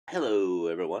Hello,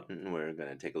 everyone. We're going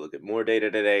to take a look at more data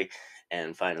today.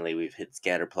 And finally, we've hit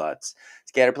scatterplots.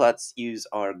 Scatterplots use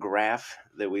our graph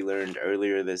that we learned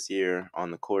earlier this year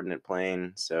on the coordinate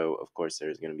plane. So, of course,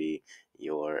 there's going to be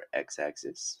your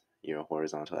x-axis, your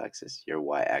horizontal axis, your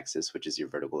y-axis, which is your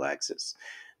vertical axis.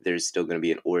 There's still going to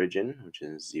be an origin, which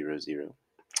is 0, 0.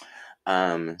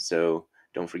 So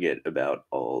don't forget about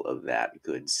all of that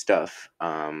good stuff.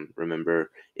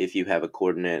 Remember, if you have a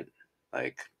coordinate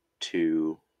like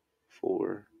 2,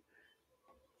 4,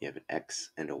 you have an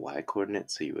x and a y coordinate,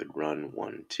 so you would run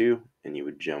 1, 2, and you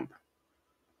would jump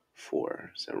 4.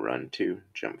 So run 2,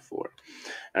 jump 4.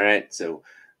 All right, so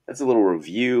that's a little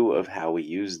review of how we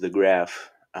use the graph.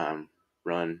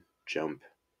 Run, jump,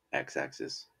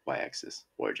 x-axis, y-axis,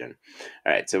 origin.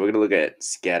 All right, so we're going to look at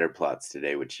scatter plots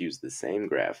today, which use the same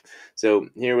graph. So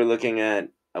here we're looking at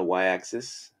a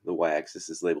y-axis. The y-axis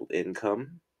is labeled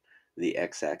income. The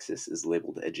x-axis is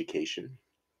labeled education.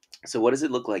 So what does it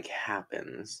look like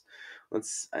happens?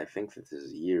 I think that this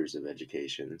is years of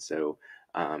education. So,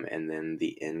 and then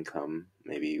the income,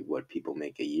 maybe what people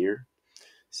make a year.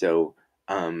 So,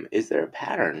 is there a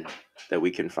pattern that we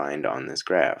can find on this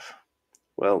graph?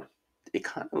 Well, it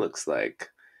kind of looks like,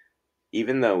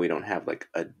 even though we don't have like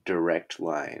a direct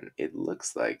line, it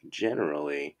looks like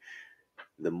generally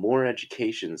the more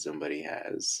education somebody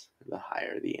has, the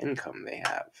higher the income they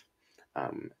have.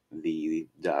 The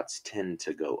dots tend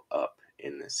to go up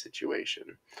in this situation.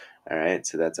 All right,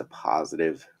 so that's a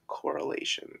positive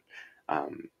correlation.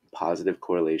 Positive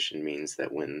correlation means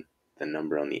that when the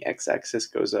number on the x-axis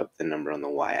goes up, the number on the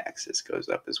y-axis goes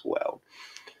up as well.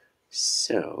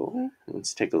 So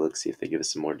let's take a look, see if they give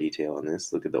us some more detail on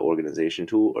this. Look at the organization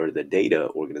tool, or the data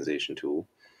organization tool.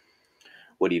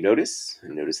 What do you notice?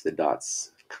 Notice the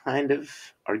dots kind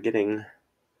of are getting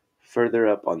further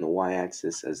up on the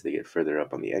y-axis as they get further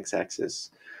up on the x-axis.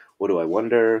 What do I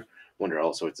wonder? Wonder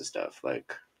all sorts of stuff,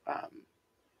 like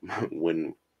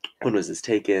when was this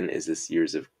taken? Is this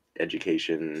years of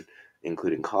education,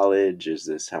 including college? Is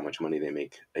this how much money they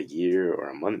make a year or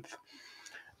a month?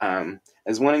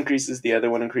 As one increases, the other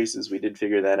one increases. We did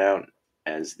figure that out.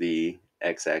 As the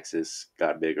x-axis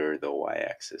got bigger, the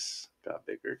y-axis got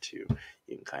bigger too.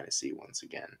 You can kind of see once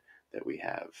again that we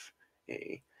have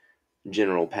a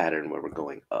general pattern where we're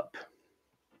going up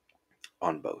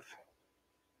on both.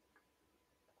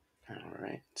 All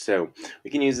right, so we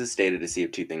can use this data to see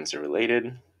if two things are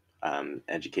related.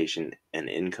 Education and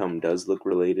income does look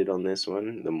related on this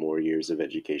one. The more years of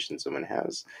education someone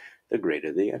has, the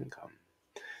greater the income.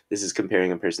 This is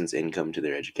comparing a person's income to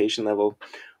their education level.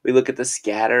 We look at the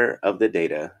scatter of the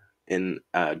data in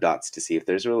dots to see if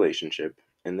there's a relationship,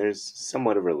 and there's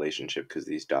somewhat of a relationship because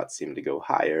these dots seem to go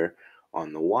higher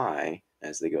on the y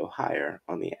as they go higher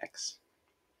on the x.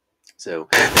 So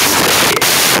the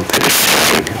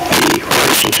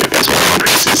relationship as one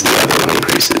increases, the other one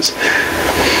increases. So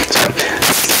the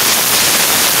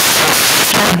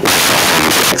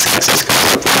x-axis goes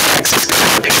up, the y-axis goes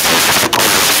up.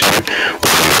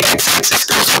 When the x-axis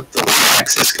goes up, the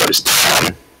y-axis goes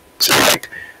down. So like,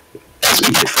 as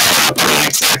we get further up on the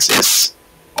x-axis,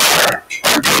 our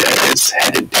data is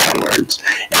headed downwards.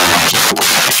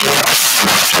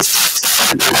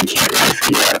 And we can't really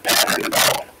figure out a pattern at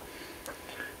all.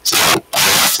 So,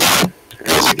 as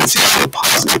you can see, I have a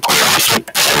positive correlation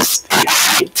as the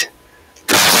height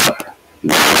goes up,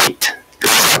 the weight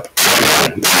goes up,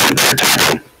 and the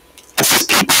time. This is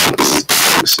people, this is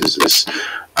dogs, this is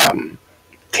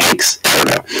cakes, I don't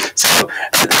know. So,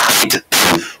 as the height of the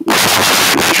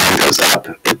goes up,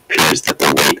 it appears that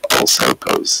the weight also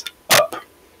goes up.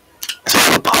 So, we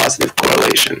have a positive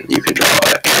correlation. You can draw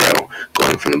an arrow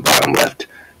going from the bottom left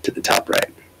to the top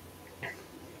right.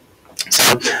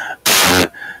 So,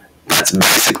 that's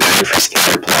basically for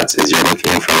scatter plots, is you're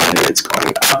looking for whether it's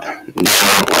going up, down,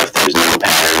 or if there's no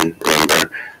pattern. Remember,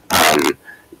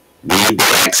 read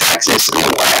the x-axis and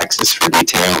the y-axis for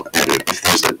detail, and if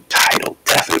there's a title,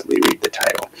 definitely read the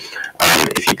title.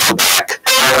 If you go back,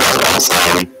 there's also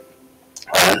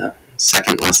a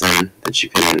second lesson that you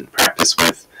can practice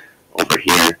with over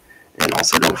here, and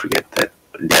also don't forget that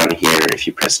down here, if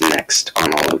you press next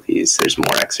on all of these, there's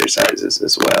more exercises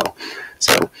as well.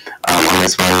 So on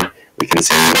this one, we can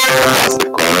say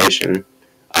positive correlation.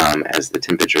 As the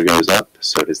temperature goes up,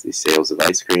 so does the sales of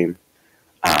ice cream.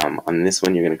 On this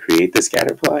one, you're going to create the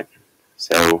scatter plot.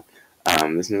 So this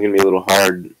one's going to be a little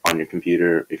hard on your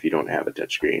computer if you don't have a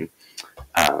touchscreen.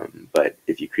 But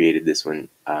if you created this one,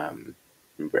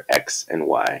 remember X and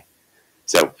Y.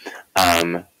 So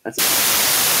that's it.